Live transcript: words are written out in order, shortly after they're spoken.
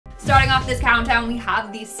Starting off this countdown, we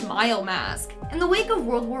have the smile mask. In the wake of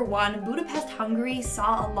World War I, Budapest, Hungary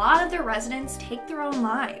saw a lot of their residents take their own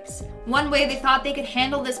lives. One way they thought they could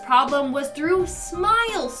handle this problem was through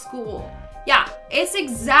smile school. Yeah, it's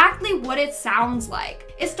exactly what it sounds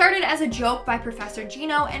like. It started as a joke by Professor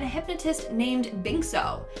Gino and a hypnotist named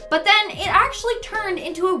Binkso, but then it actually turned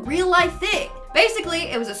into a real-life thing. Basically,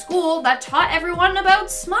 it was a school that taught everyone about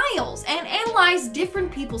smiles and analyzed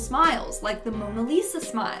different people's smiles, like the Mona Lisa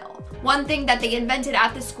smile. One thing that they invented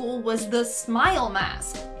at the school was the smile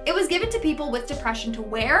mask. It was given to people with depression to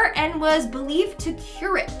wear and was believed to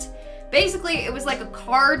cure it. Basically, it was like a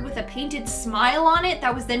card with a painted smile on it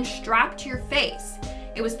that was then strapped to your face.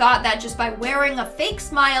 It was thought that just by wearing a fake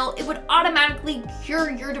smile, it would automatically cure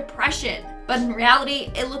your depression. But in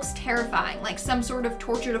reality, it looks terrifying, like some sort of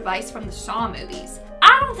torture device from the Saw movies.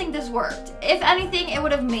 I don't think this worked. If anything, it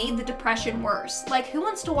would have made the depression worse. Like, who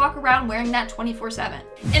wants to walk around wearing that 24/7?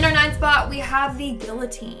 In our 9th spot, we have the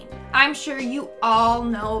guillotine. I'm sure you all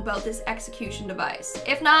know about this execution device.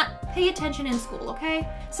 If not, pay attention in school, okay?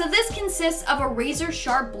 So this consists of a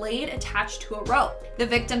razor-sharp blade attached to a rope. The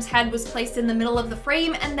victim's head was placed in the middle of the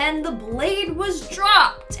frame, and then the blade was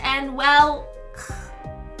dropped, and well,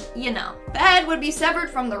 you know, the head would be severed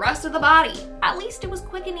from the rest of the body. At least it was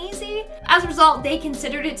quick and easy. As a result, they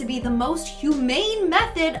considered it to be the most humane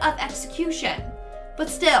method of execution. But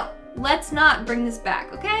still, let's not bring this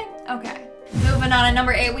back, okay? Okay. Moving on, at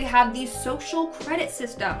number 8, we have the social credit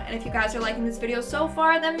system. And if you guys are liking this video so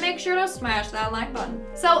far, then make sure to smash that like button.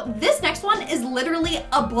 So this next one is literally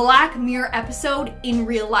a Black Mirror episode in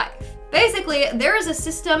real life. Basically, there is a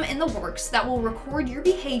system in the works that will record your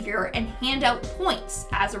behavior and hand out points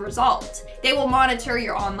as a result. They will monitor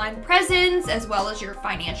your online presence, as well as your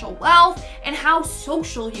financial wealth, and how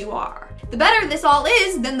social you are. The better this all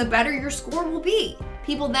is, then the better your score will be.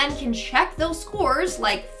 People then can check those scores,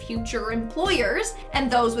 like future employers,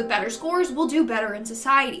 and those with better scores will do better in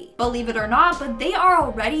society. Believe it or not, but they are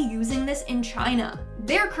already using this in China.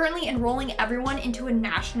 They're currently enrolling everyone into a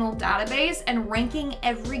national database and ranking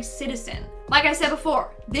every citizen. Like I said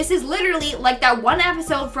before, this is literally like that one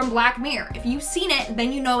episode from Black Mirror. If you've seen it,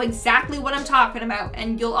 then you know exactly what I'm talking about,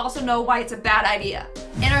 and you'll also know why it's a bad idea.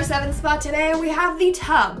 In our 7th spot today, we have the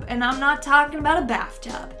tub, and I'm not talking about a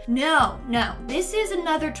bathtub. No, this is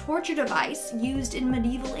another torture device used in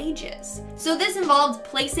medieval ages. So this involves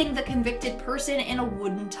placing the convicted person in a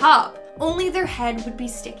wooden tub. Only their head would be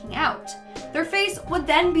sticking out. Their face would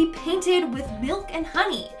then be painted with milk and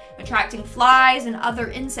honey, attracting flies and other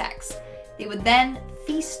insects. They would then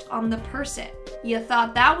feast on the person. You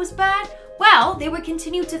thought that was bad? Well, they would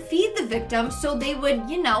continue to feed the victim, so they would,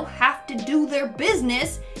 you know, have to do their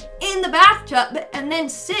business in the bathtub and then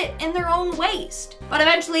sit in their own waste. But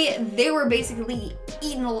eventually, they were basically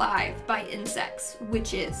eaten alive by insects,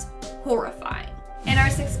 which is horrifying. In our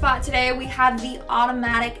 6th spot today, we have the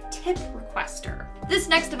automatic tip requester. This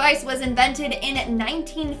next device was invented in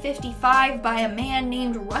 1955 by a man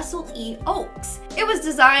named Russell E. Oakes. It was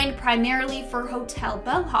designed primarily for hotel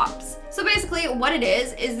bellhops. So basically what it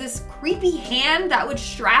is this creepy hand that would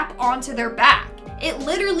strap onto their back. It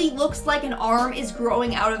literally looks like an arm is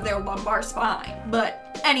growing out of their lumbar spine.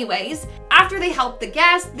 But anyways, after they helped the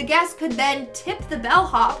guest could then tip the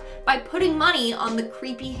bellhop by putting money on the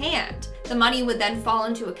creepy hand. The money would then fall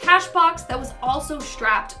into a cash box that was also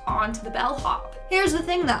strapped onto the bellhop. Here's the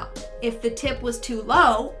thing though, if the tip was too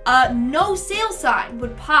low, a no sale sign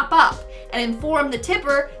would pop up and inform the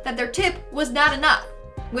tipper that their tip was not enough.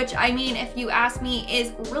 Which, I mean, if you ask me,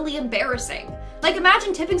 is really embarrassing. Like,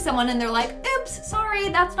 imagine tipping someone and they're like, oops, sorry,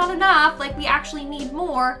 that's not enough, like we actually need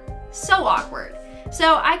more. So awkward.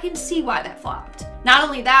 So I can see why that flopped. Not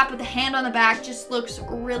only that, but the hand on the back just looks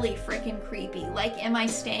really freaking creepy. Like, am I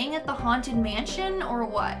staying at the Haunted Mansion or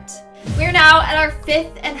what? We're now at our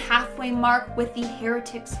 5th and halfway mark with the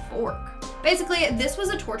Heretic's Fork. Basically, this was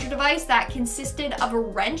a torture device that consisted of a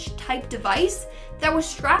wrench-type device that was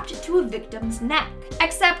strapped to a victim's neck.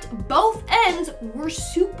 Except both ends were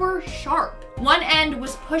super sharp. One end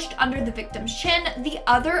was pushed under the victim's chin, the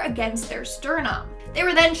other against their sternum. They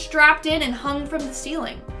were then strapped in and hung from the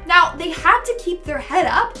ceiling. Now, they had to keep their head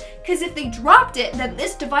up, because if they dropped it, then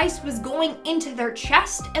this device was going into their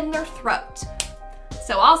chest and their throat.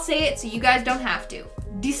 So I'll say it so you guys don't have to.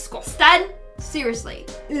 Disgusted? Seriously.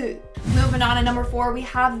 Ugh. Moving on to number 4, we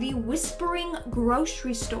have the whispering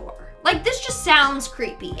grocery store. Like, this just sounds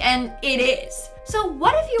creepy, and it is. So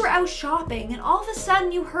what if you were out shopping and all of a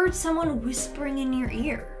sudden you heard someone whispering in your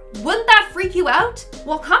ear? Wouldn't that freak you out?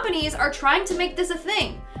 Well, companies are trying to make this a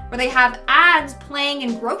thing. where they have ads playing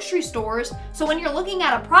in grocery stores, so when you're looking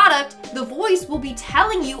at a product, the voice will be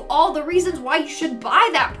telling you all the reasons why you should buy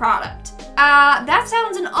that product. That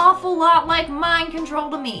sounds an awful lot like mind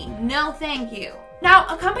control to me. No thank you. Now,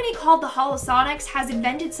 a company called the Holosonics has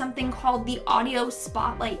invented something called the Audio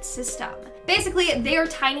Spotlight System. Basically, they are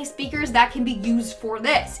tiny speakers that can be used for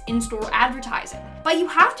this, in-store advertising. But you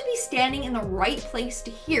have to be standing in the right place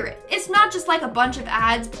to hear it. It's not just like a bunch of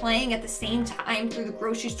ads playing at the same time through the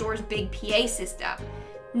grocery store's big PA system.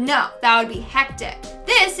 No, that would be hectic.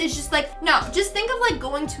 This is just like, no, just think of like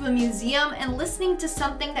going to a museum and listening to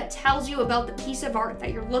something that tells you about the piece of art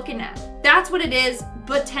that you're looking at. That's what it is,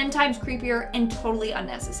 but 10 times creepier and totally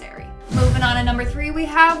unnecessary. Moving on to number 3, we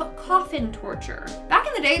have coffin torture. Back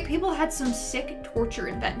in the day, people had some sick torture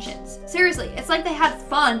inventions. Seriously, it's like they had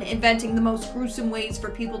fun inventing the most gruesome ways for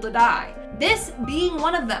people to die. This being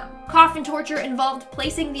one of them. Coffin torture involved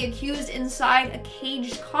placing the accused inside a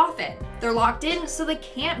caged coffin. They're locked in so they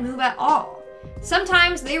can't move at all.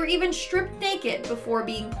 Sometimes they were even stripped naked before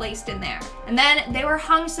being placed in there. And then they were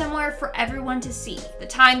hung somewhere for everyone to see. The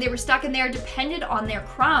time they were stuck in there depended on their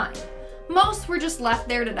crime. Most were just left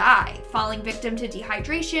there to die, falling victim to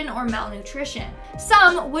dehydration or malnutrition.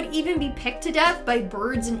 Some would even be picked to death by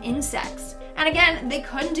birds and insects. And again, they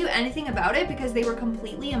couldn't do anything about it because they were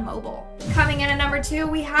completely immobile. Coming in at number 2,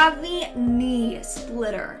 we have the knee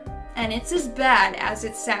splitter. And it's as bad as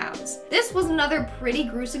it sounds. This was another pretty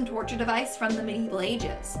gruesome torture device from the medieval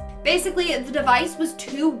ages. Basically, the device was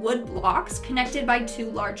 2 wood blocks connected by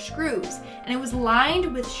 2 large screws, and it was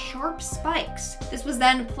lined with sharp spikes. This was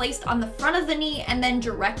then placed on the front of the knee and then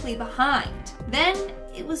directly behind. Then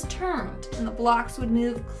it was turned, and the blocks would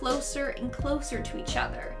move closer and closer to each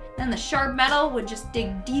other. Then the sharp metal would just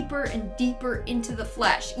dig deeper and deeper into the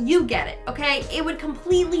flesh. You get it, okay? It would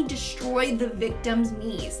completely destroy the victim's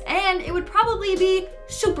knees, and it would probably be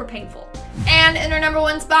super painful. And in our number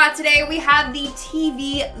 1 spot today, we have the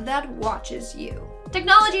TV that watches you.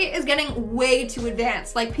 Technology is getting way too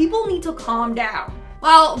advanced. Like, people need to calm down.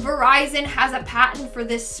 Well, Verizon has a patent for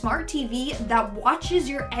this smart TV that watches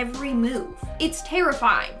your every move. It's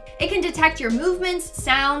terrifying. It can detect your movements,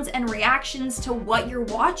 sounds, and reactions to what you're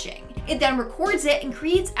watching. It then records it and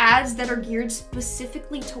creates ads that are geared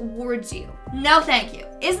specifically towards you. No thank you.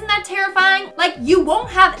 Isn't that terrifying? Like, you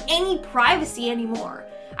won't have any privacy anymore.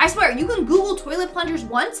 I swear, you can Google toilet plungers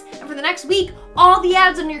once, and for the next week, all the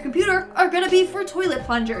ads on your computer are gonna be for toilet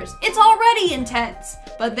plungers. It's already intense.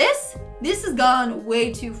 But this has gone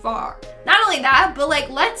way too far. Not only that, but like,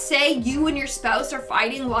 let's say you and your spouse are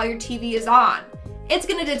fighting while your TV is on. It's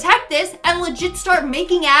gonna detect this and legit start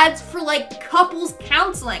making ads for like couples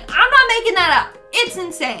counseling. I'm not making that up. It's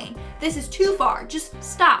insane. This is too far. Just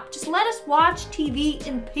stop. Just let us watch TV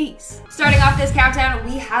in peace. Starting off this countdown,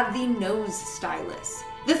 we have the nose stylus.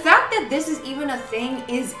 The fact that this is even a thing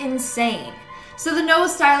is insane. So the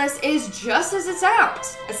nose stylus is just as it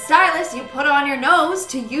sounds. A stylus you put on your nose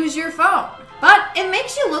to use your phone. But it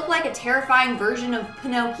makes you look like a terrifying version of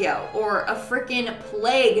Pinocchio or a freaking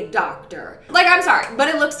plague doctor. Like, I'm sorry, but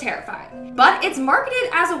it looks terrifying. But it's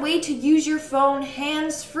marketed as a way to use your phone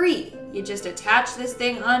hands-free. You just attach this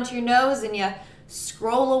thing onto your nose and you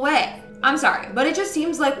scroll away. I'm sorry, but it just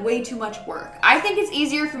seems like way too much work. I think it's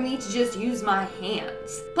easier for me to just use my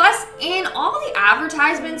hands. Plus, in all the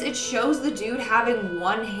advertisements, it shows the dude having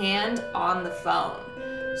one hand on the phone.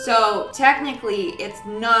 So technically, it's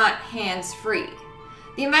not hands-free.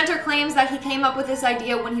 The inventor claims that he came up with this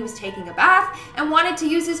idea when he was taking a bath and wanted to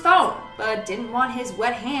use his phone, but didn't want his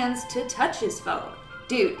wet hands to touch his phone.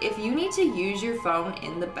 Dude, if you need to use your phone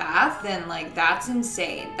in the bath, then like, that's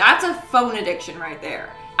insane. That's a phone addiction right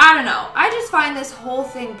there. I don't know, I just find this whole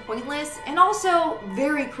thing pointless and also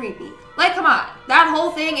very creepy. Like, come on, that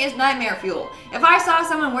whole thing is nightmare fuel. If I saw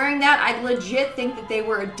someone wearing that, I'd legit think that they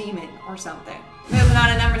were a demon or something. Moving on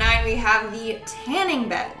to number 9, we have the tanning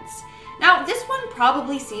beds. Now, this one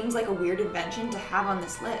probably seems like a weird invention to have on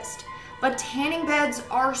this list, but tanning beds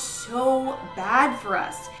are so bad for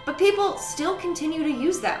us, but people still continue to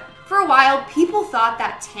use them. For a while, people thought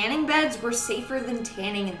that tanning beds were safer than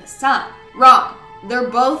tanning in the sun. Wrong.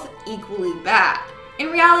 They're both equally bad.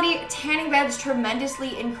 In reality, tanning beds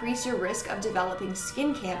tremendously increase your risk of developing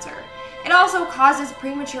skin cancer. It also causes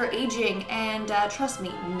premature aging, and trust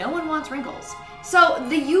me, no one wants wrinkles. So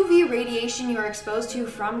the UV radiation you're exposed to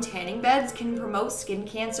from tanning beds can promote skin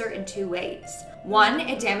cancer in 2 ways. 1,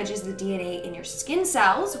 it damages the DNA in your skin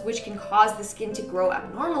cells, which can cause the skin to grow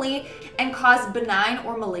abnormally and cause benign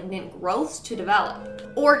or malignant growths to develop.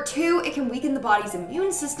 Or 2, it can weaken the body's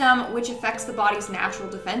immune system, which affects the body's natural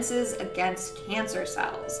defenses against cancer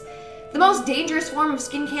cells. The most dangerous form of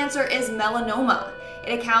skin cancer is melanoma.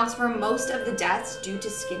 It accounts for most of the deaths due to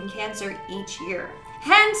skin cancer each year.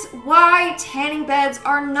 Hence why tanning beds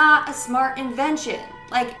are not a smart invention.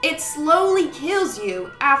 Like, it slowly kills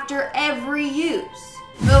you after every use.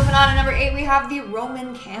 Moving on to number 8, we have the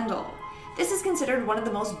Roman candle. This is considered one of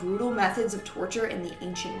the most brutal methods of torture in the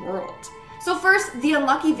ancient world. So first, the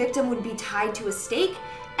unlucky victim would be tied to a stake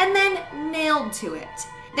and then nailed to it.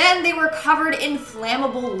 Then they were covered in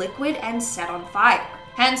flammable liquid and set on fire.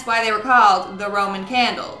 Hence why they were called the Roman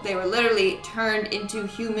candle. They were literally turned into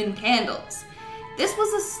human candles. This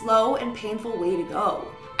was a slow and painful way to go.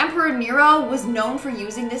 Emperor Nero was known for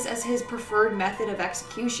using this as his preferred method of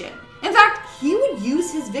execution. In fact, he would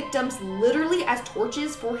use his victims literally as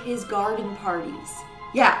torches for his garden parties.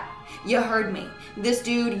 Yeah, you heard me. This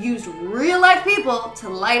dude used real-life people to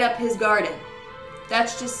light up his garden.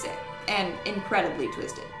 That's just sick and incredibly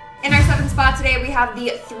twisted. In our 7th spot today, we have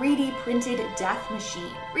the 3D printed death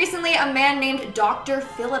machine. Recently, a man named Dr.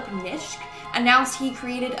 Philip Nitschke announced he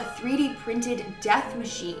created a 3D printed death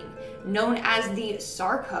machine known as the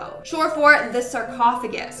Sarco, short for the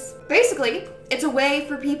sarcophagus. Basically, it's a way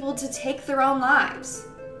for people to take their own lives.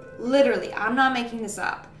 Literally, I'm not making this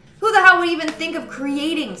up. Who the hell would even think of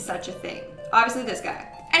creating such a thing? Obviously this guy.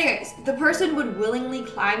 Anyways, the person would willingly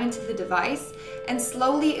climb into the device and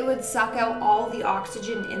slowly it would suck out all the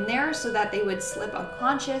oxygen in there so that they would slip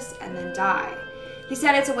unconscious and then die. He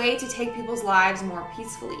said it's a way to take people's lives more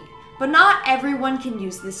peacefully. But not everyone can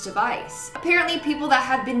use this device. Apparently, people that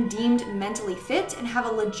have been deemed mentally fit and have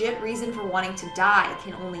a legit reason for wanting to die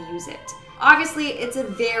can only use it. Obviously, it's a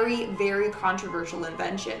very, very controversial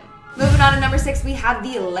invention. Moving on to number 6, we have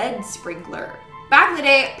the lead sprinkler. Back in the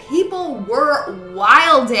day, people were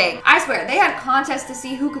wilding. I swear, they had contests to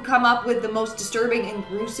see who could come up with the most disturbing and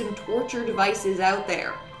gruesome torture devices out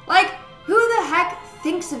there. Like, who the heck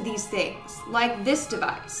thinks of these things? Like this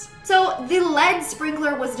device. So the lead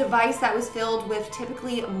sprinkler was a device that was filled with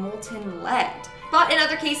typically molten lead. But in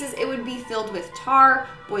other cases, it would be filled with tar,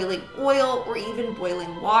 boiling oil, or even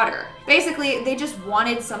boiling water. Basically, they just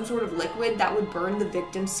wanted some sort of liquid that would burn the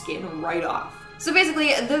victim's skin right off. So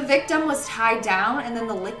basically, the victim was tied down and then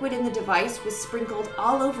the liquid in the device was sprinkled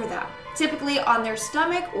all over them, typically on their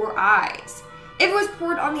stomach or eyes. If it was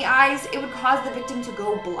poured on the eyes, it would cause the victim to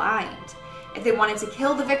go blind. If they wanted to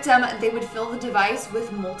kill the victim, they would fill the device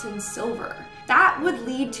with molten silver. That would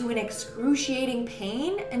lead to an excruciating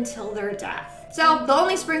pain until their death. So the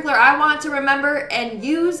only sprinkler I want to remember and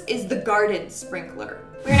use is the garden sprinkler.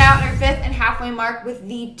 We're now at our 5th and halfway mark with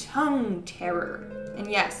the tongue terror. And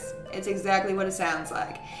yes, it's exactly what it sounds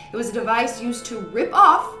like. It was a device used to rip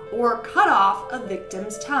off or cut off a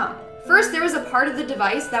victim's tongue. First, there was a part of the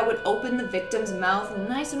device that would open the victim's mouth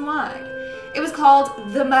nice and wide. It was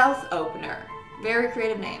called the mouth opener. Very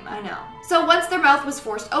creative name, I know. So once their mouth was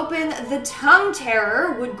forced open, the tongue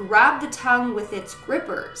terror would grab the tongue with its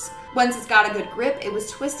grippers. Once it's got a good grip, it was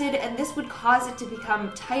twisted, and this would cause it to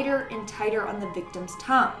become tighter and tighter on the victim's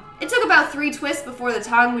tongue. It took about 3 twists before the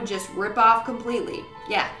tongue would just rip off completely.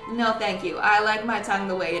 Yeah, no thank you. I like my tongue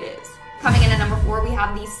the way it is. Coming in at number 4, we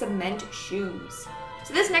have the cement shoes.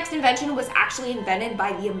 So this next invention was actually invented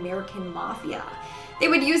by the American Mafia. They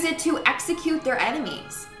would use it to execute their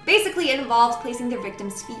enemies. Basically, it involved placing their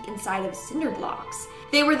victims' feet inside of cinder blocks.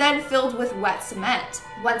 They were then filled with wet cement.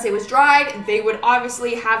 Once it was dried, they would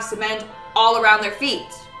obviously have cement all around their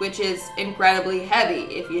feet, which is incredibly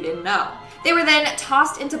heavy if you didn't know. They were then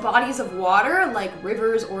tossed into bodies of water like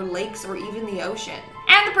rivers or lakes or even the ocean.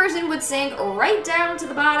 And the person would sink right down to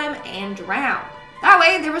the bottom and drown. That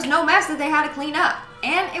way, there was no mess that they had to clean up,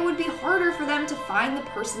 and it would be harder for them to find the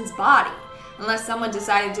person's body, unless someone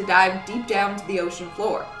decided to dive deep down to the ocean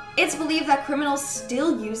floor. It's believed that criminals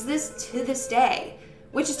still use this to this day,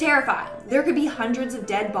 which is terrifying. There could be hundreds of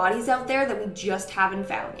dead bodies out there that we just haven't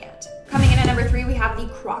found yet. Coming in at number 3, we have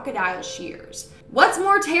the crocodile shears. What's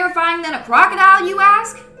more terrifying than a crocodile, you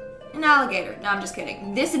ask? An alligator. No, I'm just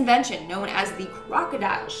kidding. This invention, known as the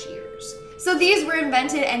crocodile shears. So these were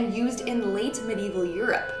invented and used in late medieval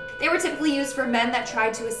Europe. They were typically used for men that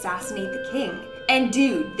tried to assassinate the king. And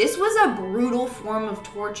dude, this was a brutal form of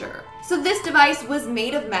torture. So this device was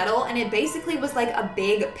made of metal, and it basically was like a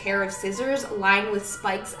big pair of scissors lined with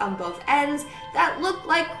spikes on both ends that looked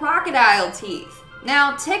like crocodile teeth.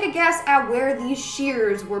 Now take a guess at where these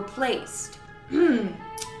shears were placed.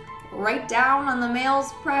 Right down on the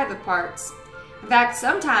male's private parts. In fact,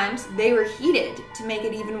 sometimes they were heated to make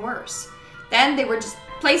it even worse. Then they were just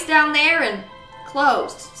placed down there and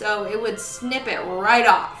closed, so it would snip it right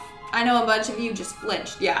off. I know a bunch of you just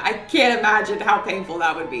flinched. Yeah, I can't imagine how painful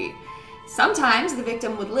that would be. Sometimes the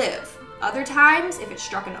victim would live, Other times, if it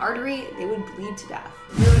struck an artery, they would bleed to death.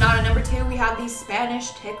 Moving on to number 2, we have the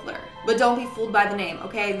Spanish tickler. But don't be fooled by the name,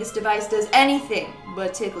 okay? This device does anything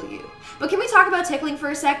but tickle you. But can we talk about tickling for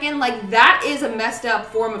a second? Like, that is a messed up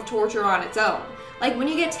form of torture on its own. Like, when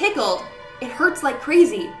you get tickled, it hurts like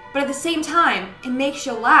crazy, but at the same time, it makes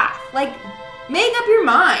you laugh. Like, make up your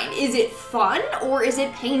mind. Is it fun or is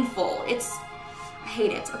it painful? I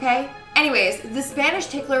hate it, okay? Anyways, the Spanish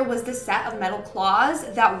tickler was the set of metal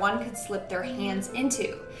claws that one could slip their hands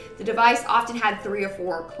into. The device often had 3 or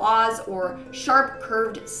 4 claws or sharp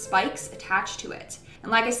curved spikes attached to it.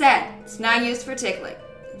 And like I said, it's not used for tickling.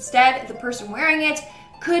 Instead, the person wearing it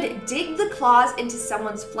could dig the claws into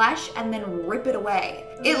someone's flesh and then rip it away.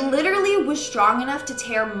 It literally was strong enough to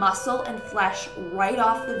tear muscle and flesh right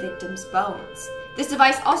off the victim's bones. This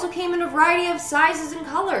device also came in a variety of sizes and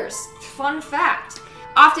colors. Fun fact.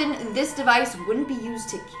 Often, this device wouldn't be used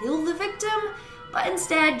to kill the victim, but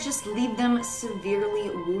instead just leave them severely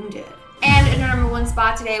wounded. And in our number 1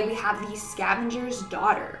 spot today, we have the scavenger's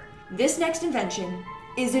daughter. This next invention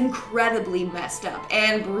is incredibly messed up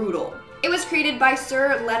and brutal. It was created by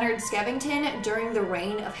Sir Leonard Skevington during the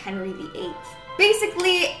reign of Henry VIII.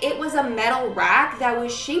 Basically, it was a metal rack that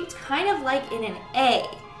was shaped kind of like in an A.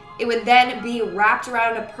 It would then be wrapped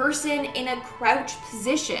around a person in a crouch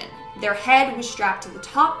position. Their head was strapped to the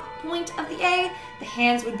top point of the A, the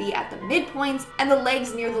hands would be at the midpoints, and the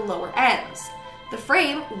legs near the lower ends. The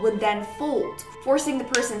frame would then fold, forcing the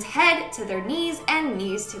person's head to their knees and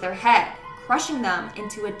knees to their head, crushing them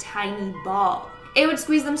into a tiny ball. It would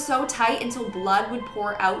squeeze them so tight until blood would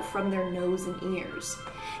pour out from their nose and ears.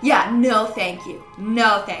 Yeah, no thank you.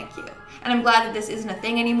 No thank you. And I'm glad that this isn't a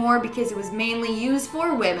thing anymore because it was mainly used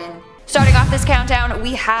for women. Starting off this countdown,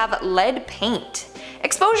 we have lead paint.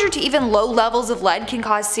 Exposure to even low levels of lead can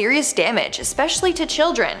cause serious damage, especially to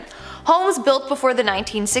children. Homes built before the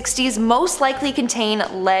 1960s most likely contain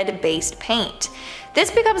lead-based paint. This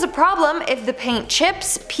becomes a problem if the paint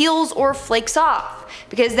chips, peels, or flakes off,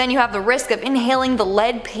 because then you have the risk of inhaling the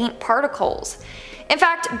lead paint particles. In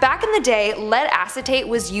fact, back in the day, lead acetate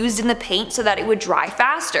was used in the paint so that it would dry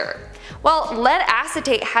faster. Well, lead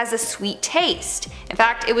acetate has a sweet taste. In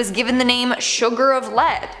fact, it was given the name sugar of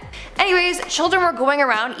lead. Anyways, children were going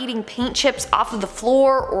around eating paint chips off of the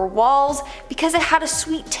floor or walls because it had a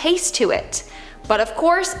sweet taste to it. But of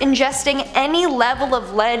course, ingesting any level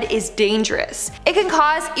of lead is dangerous. It can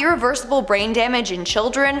cause irreversible brain damage in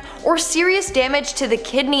children or serious damage to the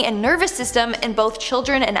kidney and nervous system in both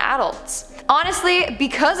children and adults. Honestly,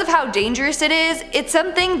 because of how dangerous it is, it's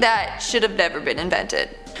something that should have never been invented.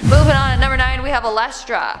 Moving on, at number 9 we have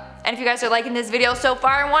Olestra. And if you guys are liking this video so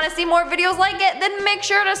far and want to see more videos like it, then make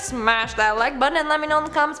sure to smash that like button and let me know in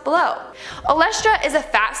the comments below. Olestra is a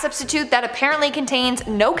fat substitute that apparently contains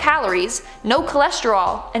no calories, no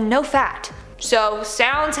cholesterol, and no fat. So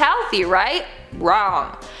sounds healthy, right?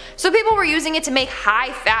 Wrong. So people were using it to make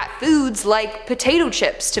high-fat foods like potato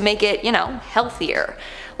chips to make it, healthier.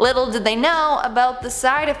 Little did they know about the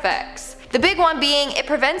side effects. The big one being it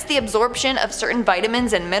prevents the absorption of certain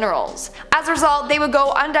vitamins and minerals. As a result, they would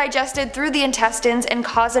go undigested through the intestines and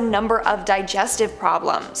cause a number of digestive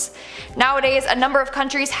problems. Nowadays, a number of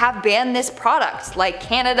countries have banned this product, like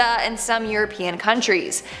Canada and some European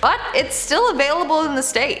countries, but it's still available in the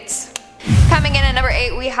States. Coming in at number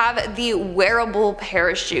 8, we have the wearable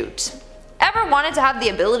parachute. Ever wanted to have the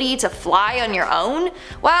ability to fly on your own?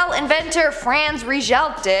 Well, inventor Franz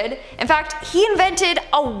Rigelt did. In fact, he invented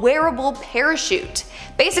a wearable parachute.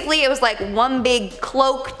 Basically, it was like one big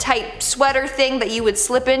cloak type sweater thing that you would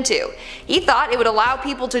slip into. He thought it would allow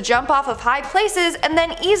people to jump off of high places and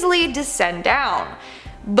then easily descend down.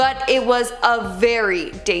 But it was a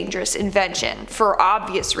very dangerous invention for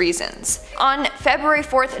obvious reasons. On February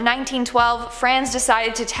 4th, 1912, Franz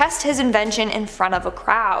decided to test his invention in front of a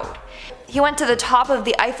crowd. He went to the top of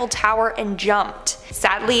the Eiffel Tower and jumped.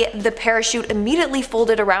 Sadly, the parachute immediately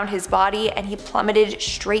folded around his body and he plummeted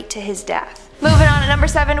straight to his death. Moving on to number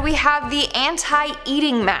 7, we have the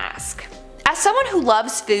anti-eating mask. As someone who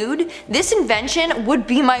loves food, this invention would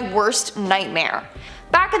be my worst nightmare.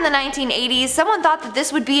 Back in the 1980s, someone thought that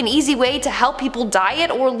this would be an easy way to help people diet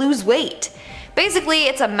or lose weight. Basically,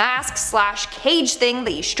 it's a mask/cage thing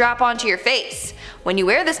that you strap onto your face. When you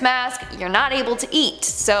wear this mask, you're not able to eat,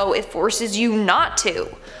 so it forces you not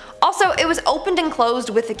to. Also, it was opened and closed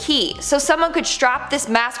with a key, so someone could strap this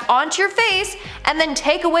mask onto your face and then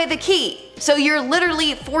take away the key. So you're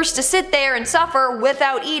literally forced to sit there and suffer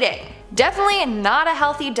without eating. Definitely not a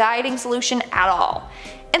healthy dieting solution at all.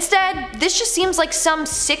 Instead, this just seems like some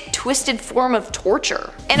sick, twisted form of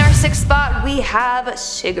torture. In our 6th spot, we have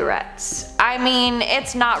cigarettes. I mean,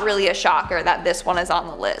 it's not really a shocker that this one is on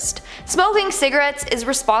the list. Smoking cigarettes is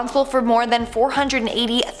responsible for more than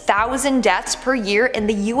 480,000 deaths per year in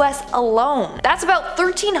the US alone. That's about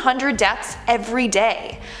 1,300 deaths every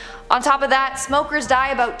day. On top of that, smokers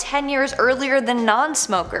die about 10 years earlier than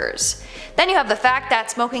non-smokers. Then you have the fact that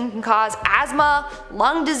smoking can cause asthma,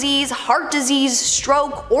 lung disease, heart disease,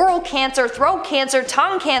 stroke, oral cancer, throat cancer,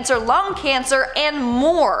 tongue cancer, lung cancer, and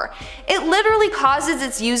more. It literally causes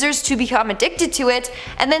its users to become addicted to it,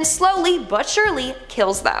 and then slowly but surely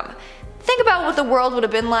kills them. Think about what the world would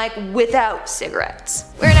have been like without cigarettes.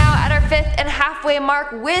 We're now at our 5th and halfway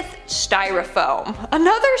mark with styrofoam.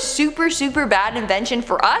 Another super bad invention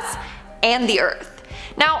for us and the earth.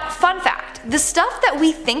 Now, fun fact, the stuff that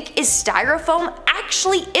we think is styrofoam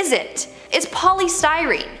actually isn't. It's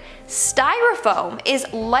polystyrene. Styrofoam is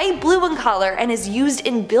light blue in color and is used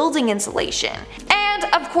in building insulation. And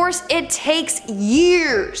of course, it takes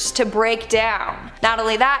years to break down. Not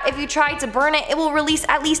only that, if you try to burn it, it will release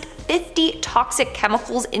at least 50 toxic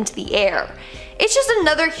chemicals into the air. It's just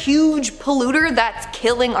another huge polluter that's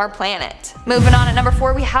killing our planet. Moving on at number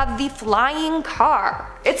 4, we have the flying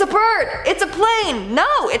car. It's a bird! It's a plane! No,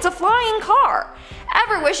 it's a flying car!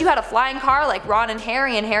 Ever wish you had a flying car like Ron and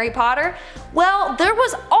Harry in Harry Potter? Well, there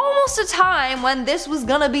was almost a time when this was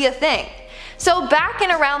gonna be a thing. So back in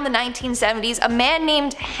around the 1970s, a man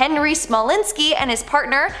named Henry Smolinski and his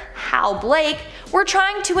partner, Hal Blake, were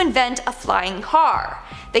trying to invent a flying car.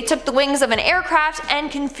 They took the wings of an aircraft and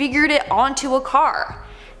configured it onto a car.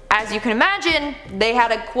 As you can imagine, they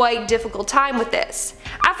had a quite difficult time with this.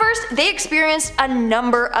 At first, they experienced a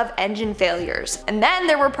number of engine failures, and then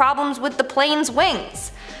there were problems with the plane's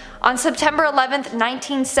wings. On September 11th,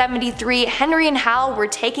 1973, Henry and Hal were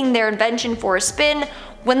taking their invention for a spin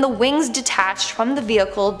when the wings detached from the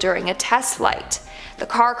vehicle during a test flight. The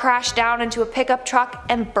car crashed down into a pickup truck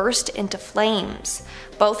and burst into flames.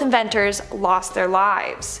 Both inventors lost their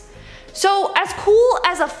lives. So as cool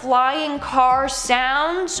as a flying car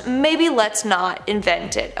sounds, maybe let's not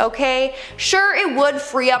invent it, okay? Sure, it would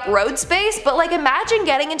free up road space, but like imagine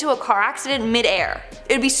getting into a car accident mid-air.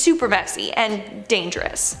 It'd be super messy and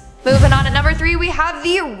dangerous. Moving on at number 3, we have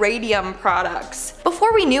the radium products.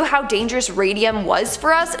 Before we knew how dangerous radium was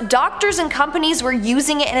for us, doctors and companies were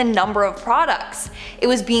using it in a number of products. It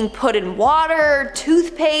was being put in water,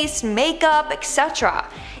 toothpaste, makeup, etc.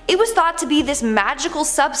 It was thought to be this magical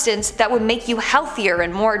substance that would make you healthier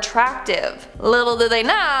and more attractive. Little did they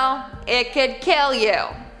know, it could kill you.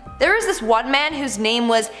 There was this one man whose name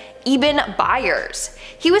was Eben Byers.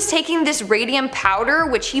 He was taking this radium powder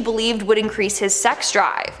which he believed would increase his sex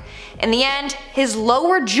drive. In the end, his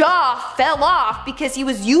lower jaw fell off because he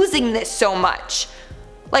was using this so much.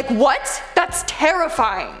 Like what? That's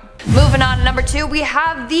terrifying. Moving on to number 2, we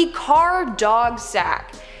have the car dog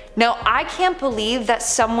sack. Now, I can't believe that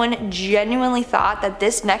someone genuinely thought that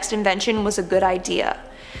this next invention was a good idea.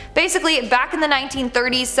 Basically, back in the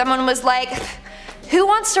 1930s, someone was like, who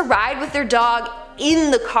wants to ride with their dog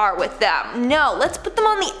in the car with them? No, let's put them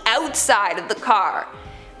on the outside of the car.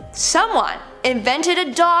 Someone invented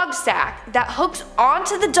a dog sack that hooks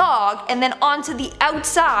onto the dog and then onto the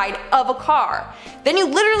outside of a car. Then you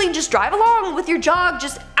literally just drive along with your dog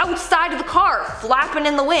just outside of the car, flapping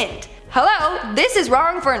in the wind. Hello, this is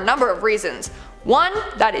wrong for a number of reasons. One,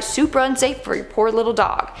 that is super unsafe for your poor little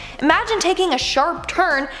dog. Imagine taking a sharp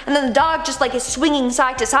turn and then the dog just like is swinging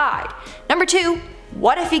side to side. Number 2,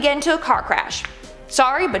 what if you get into a car crash?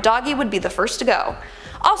 Sorry, but doggy would be the first to go.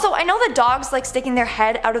 Also, I know that dogs like sticking their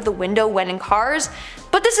head out of the window when in cars,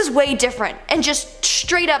 but this is way different and just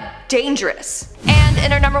straight up dangerous. And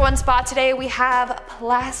in our number 1 spot today, we have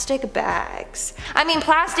plastic bags. I mean,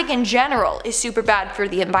 plastic in general is super bad for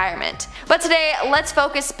the environment. But today, let's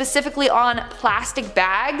focus specifically on plastic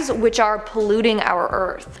bags, which are polluting our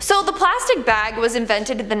earth. So the plastic bag was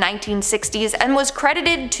invented in the 1960s and was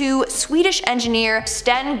credited to Swedish engineer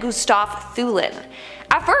Sten Gustaf Thulin.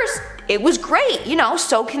 At first, it was great, you know,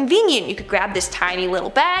 so convenient. You could grab this tiny little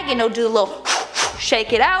bag, you know, do a little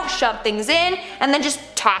shake it out, shove things in, and then just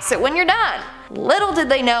toss it when you're done. Little did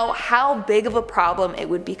they know how big of a problem it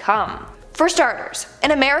would become. For starters,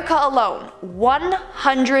 in America alone,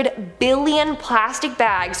 100 billion plastic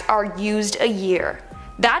bags are used a year.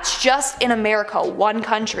 That's just in America, one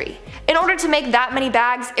country. In order to make that many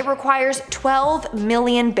bags, it requires 12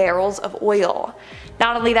 million barrels of oil.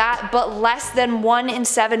 Not only that, but less than 1 in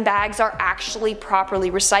 7 bags are actually properly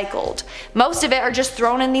recycled. Most of it are just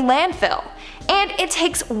thrown in the landfill. And it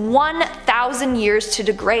takes 1,000 years to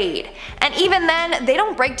degrade. And even then, they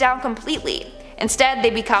don't break down completely. Instead, they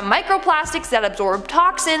become microplastics that absorb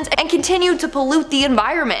toxins and continue to pollute the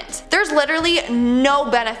environment. There's literally no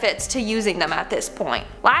benefits to using them at this point.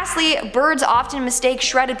 Lastly, birds often mistake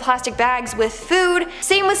shredded plastic bags with food.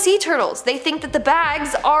 Same with sea turtles. They think that the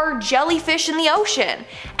bags are jellyfish in the ocean.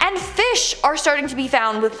 And fish are starting to be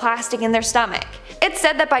found with plastic in their stomach. It's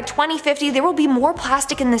said that by 2050 there will be more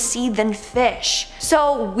plastic in the sea than fish.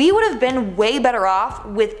 So we would have been way better off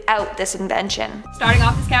without this invention. Starting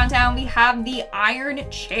off this countdown, we have the iron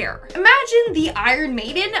chair. Imagine the Iron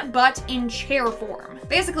Maiden, but in chair form.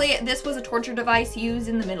 Basically, this was a torture device used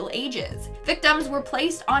in the Middle Ages. Victims were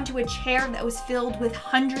placed onto a chair that was filled with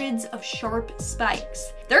hundreds of sharp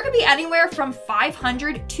spikes. There could be anywhere from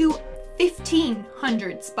 500 to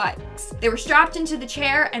 1,500 spikes. They were strapped into the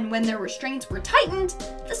chair, and when their restraints were tightened,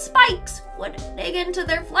 the spikes would dig into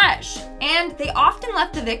their flesh. And they often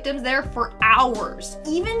left the victims there for hours,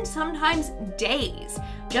 even sometimes days,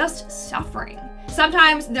 just suffering.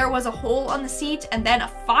 Sometimes there was a hole on the seat and then a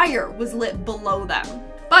fire was lit below them.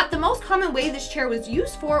 But the most common way this chair was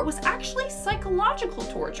used for was actually psychological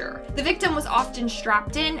torture. The victim was often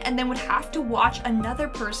strapped in and then would have to watch another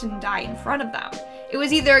person die in front of them. It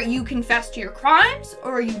was either you confess to your crimes,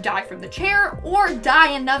 or you die from the chair, or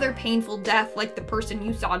die another painful death like the person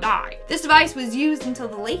you saw die. This device was used until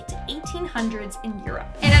the late 1800s in Europe.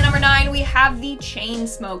 And at number 9, we have the chain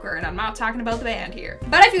smoker, and I'm not talking about the band here.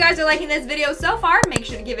 But if you guys are liking this video so far, make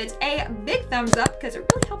sure to give it a big thumbs up because it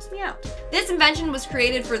really helps me out. This invention was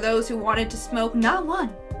created for those who wanted to smoke not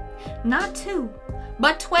 1, not 2,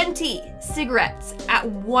 but 20 cigarettes at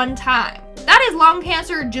one time. That is lung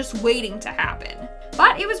cancer just waiting to happen.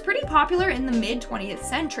 But it was pretty popular in the mid-20th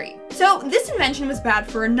century. So this invention was bad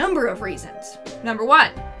for a number of reasons. Number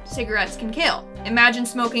 1, cigarettes can kill. Imagine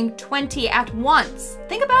smoking 20 at once.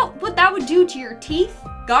 Think about what that would do to your teeth,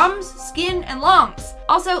 gums, skin, and lungs.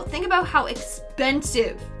 Also, think about how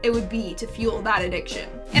expensive it would be to fuel that addiction.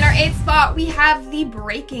 In our 8th spot, we have the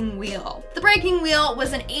breaking wheel. The breaking wheel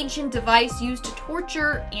was an ancient device used to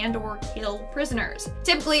torture and/or kill prisoners.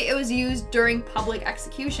 Typically, it was used during public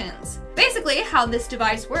executions. Basically, how this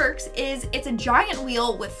device works is it's a giant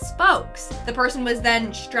wheel with spokes. The person was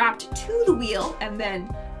then strapped to the wheel and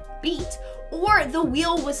then beat, or the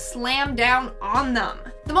wheel was slammed down on them.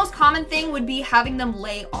 The most common thing would be having them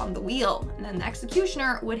lay on the wheel, and then the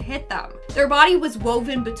executioner would hit them. Their body was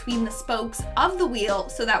woven between the spokes of the wheel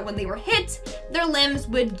so that when they were hit, their limbs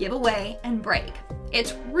would give away and break.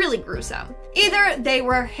 It's really gruesome. Either they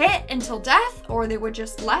were hit until death, or they were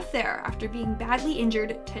just left there after being badly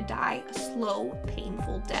injured to die a slow,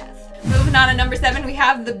 painful death. Moving on to number 7, we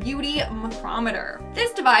have the beauty micrometer.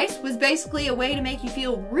 This device was basically a way to make you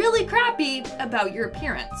feel really crappy about your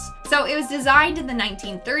appearance. So it was designed in the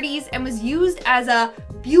 1930s and was used as a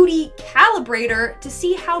beauty calibrator to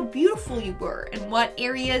see how beautiful you were and what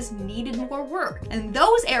areas needed more work. And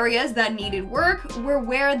those areas that needed work were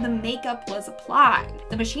where the makeup was applied.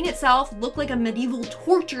 The machine itself looked like a medieval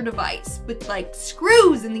torture device with like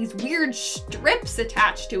screws and these weird strips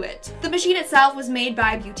attached to it. The machine itself was made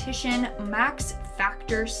by beautician Max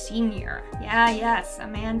Factor Sr. Yes, a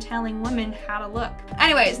man telling women how to look.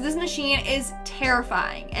 Anyways, this machine is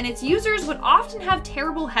terrifying, and its users would often have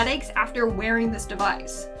terrible headaches after wearing this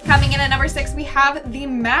device. Coming in at number 6, we have the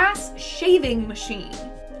mass shaving machine.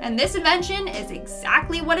 And this invention is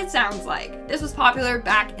exactly what it sounds like. This was popular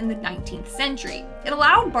back in the 19th century. It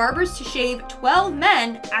allowed barbers to shave 12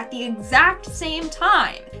 men at the exact same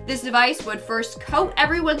time. This device would first coat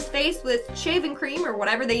everyone's face with shaving cream or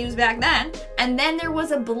whatever they used back then, and then there was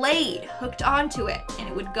a blade hooked onto it, and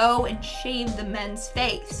it would go and shave the men's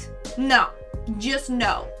face. No. Just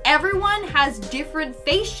no. Everyone has different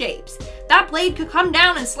face shapes. That blade could come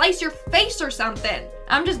down and slice your face or something.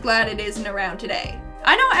 I'm just glad it isn't around today.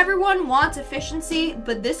 I know everyone wants efficiency,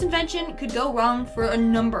 but this invention could go wrong for a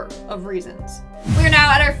number of reasons. We're now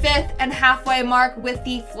at our 5th and halfway mark with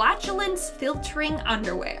the flatulence filtering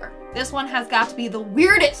underwear. This one has got to be the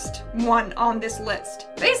weirdest one on this list.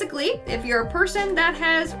 Basically, if you're a person that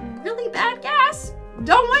has really bad gas,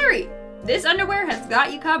 don't worry. This underwear has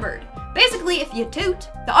got you covered. Basically, if you toot,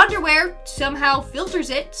 the underwear somehow filters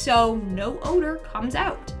it so no odor comes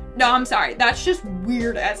out. No, I'm sorry, that's just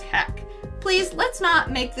weird as heck. Please, let's not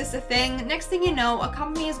make this a thing. Next thing you know, a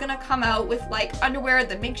company is gonna come out with like underwear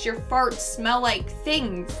that makes your farts smell like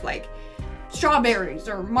things like strawberries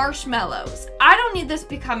or marshmallows. I don't need this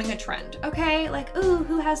becoming a trend, okay? Like, ooh,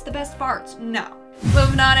 who has the best farts? No.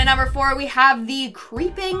 Moving on to number 4, we have the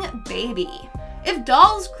creeping baby. If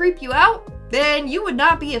dolls creep you out, then you would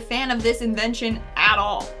not be a fan of this invention at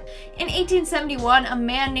all. In 1871, a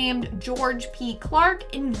man named George P.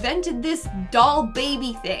 Clark invented this doll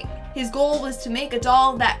baby thing. His goal was to make a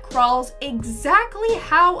doll that crawls exactly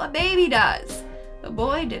how a baby does. But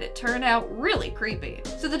boy, did it turn out really creepy.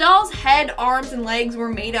 So the doll's head, arms, and legs were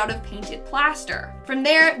made out of painted plaster. From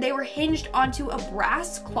there, they were hinged onto a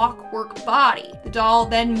brass clockwork body. The doll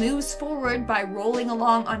then moves forward by rolling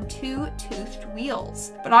along on 2 toothed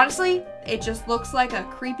wheels. But honestly, it just looks like a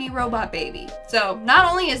creepy robot baby. So not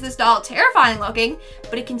only is this doll terrifying looking,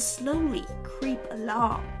 but it can slowly creep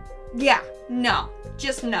along. Yeah, no,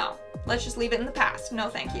 just no. Let's just leave it in the past. No,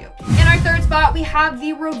 thank you. In our third spot, we have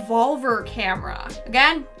the revolver camera.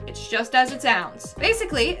 Again, it's just as it sounds.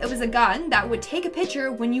 Basically, it was a gun that would take a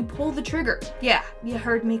picture when you pull the trigger. Yeah, you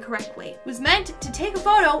heard me correctly. It was meant to take a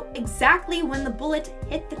photo exactly when the bullet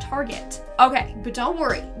hit the target. Okay, but don't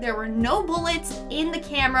worry, there were no bullets in the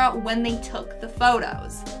camera when they took the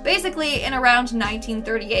photos. Basically, in around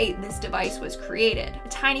 1938, this device was created. A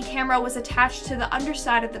tiny camera was attached to the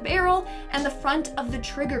underside of the barrel and the front of the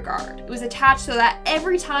trigger guard. It was attached so that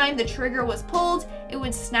every time the trigger was pulled, it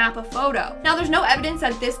would snap a photo. Now, there's no evidence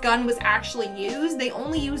that this gun was actually used. They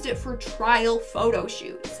only used it for trial photo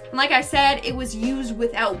shoots. And like I said, it was used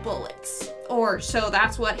without bullets. Or so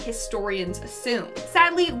that's what historians assume.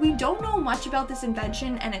 Sadly, we don't know much about this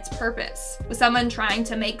invention and its purpose. Was someone trying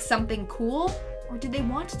to make something cool? Or did they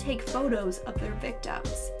want to take photos of their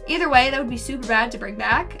victims? Either way, that would be super bad to bring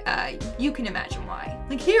back. You can imagine why.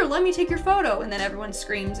 Like, here, let me take your photo, and then everyone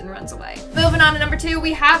screams and runs away. Moving on to number 2,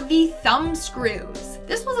 we have the thumb screws.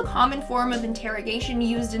 This was a common form of interrogation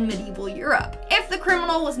used in medieval Europe. If the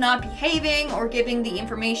criminal was not behaving or giving the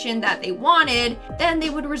information that they wanted, then they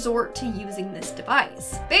would resort to using this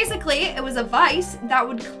device. Basically, it was a vice that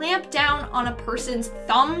would clamp down on a person's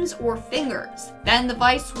thumbs or fingers. Then the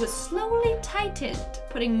vice was slowly tightened,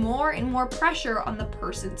 putting more and more pressure on the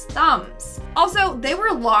person's thumbs. Also, they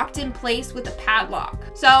were locked in place with a padlock,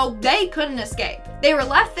 so they couldn't escape. They were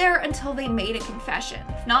left there until they made a confession.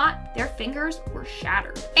 If not, their fingers were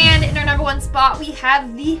shattered. And in our number 1 spot, we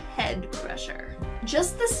have the head crusher.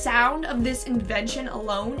 Just the sound of this invention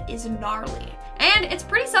alone is gnarly, and it's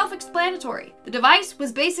pretty self-explanatory. The device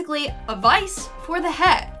was basically a vice for the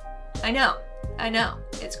head. I know,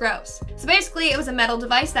 it's gross. So basically, it was a metal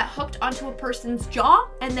device that hooked onto a person's jaw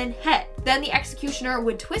and then head. Then the executioner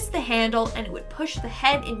would twist the handle and it would push the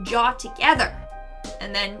head and jaw together.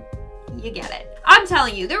 And then you get it. I'm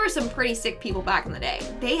telling you, there were some pretty sick people back in the day.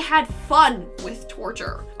 They had fun with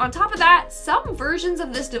torture. On top of that, some versions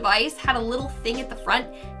of this device had a little thing at the front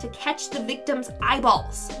to catch the victim's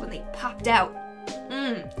eyeballs when they popped out.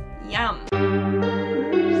 Yum.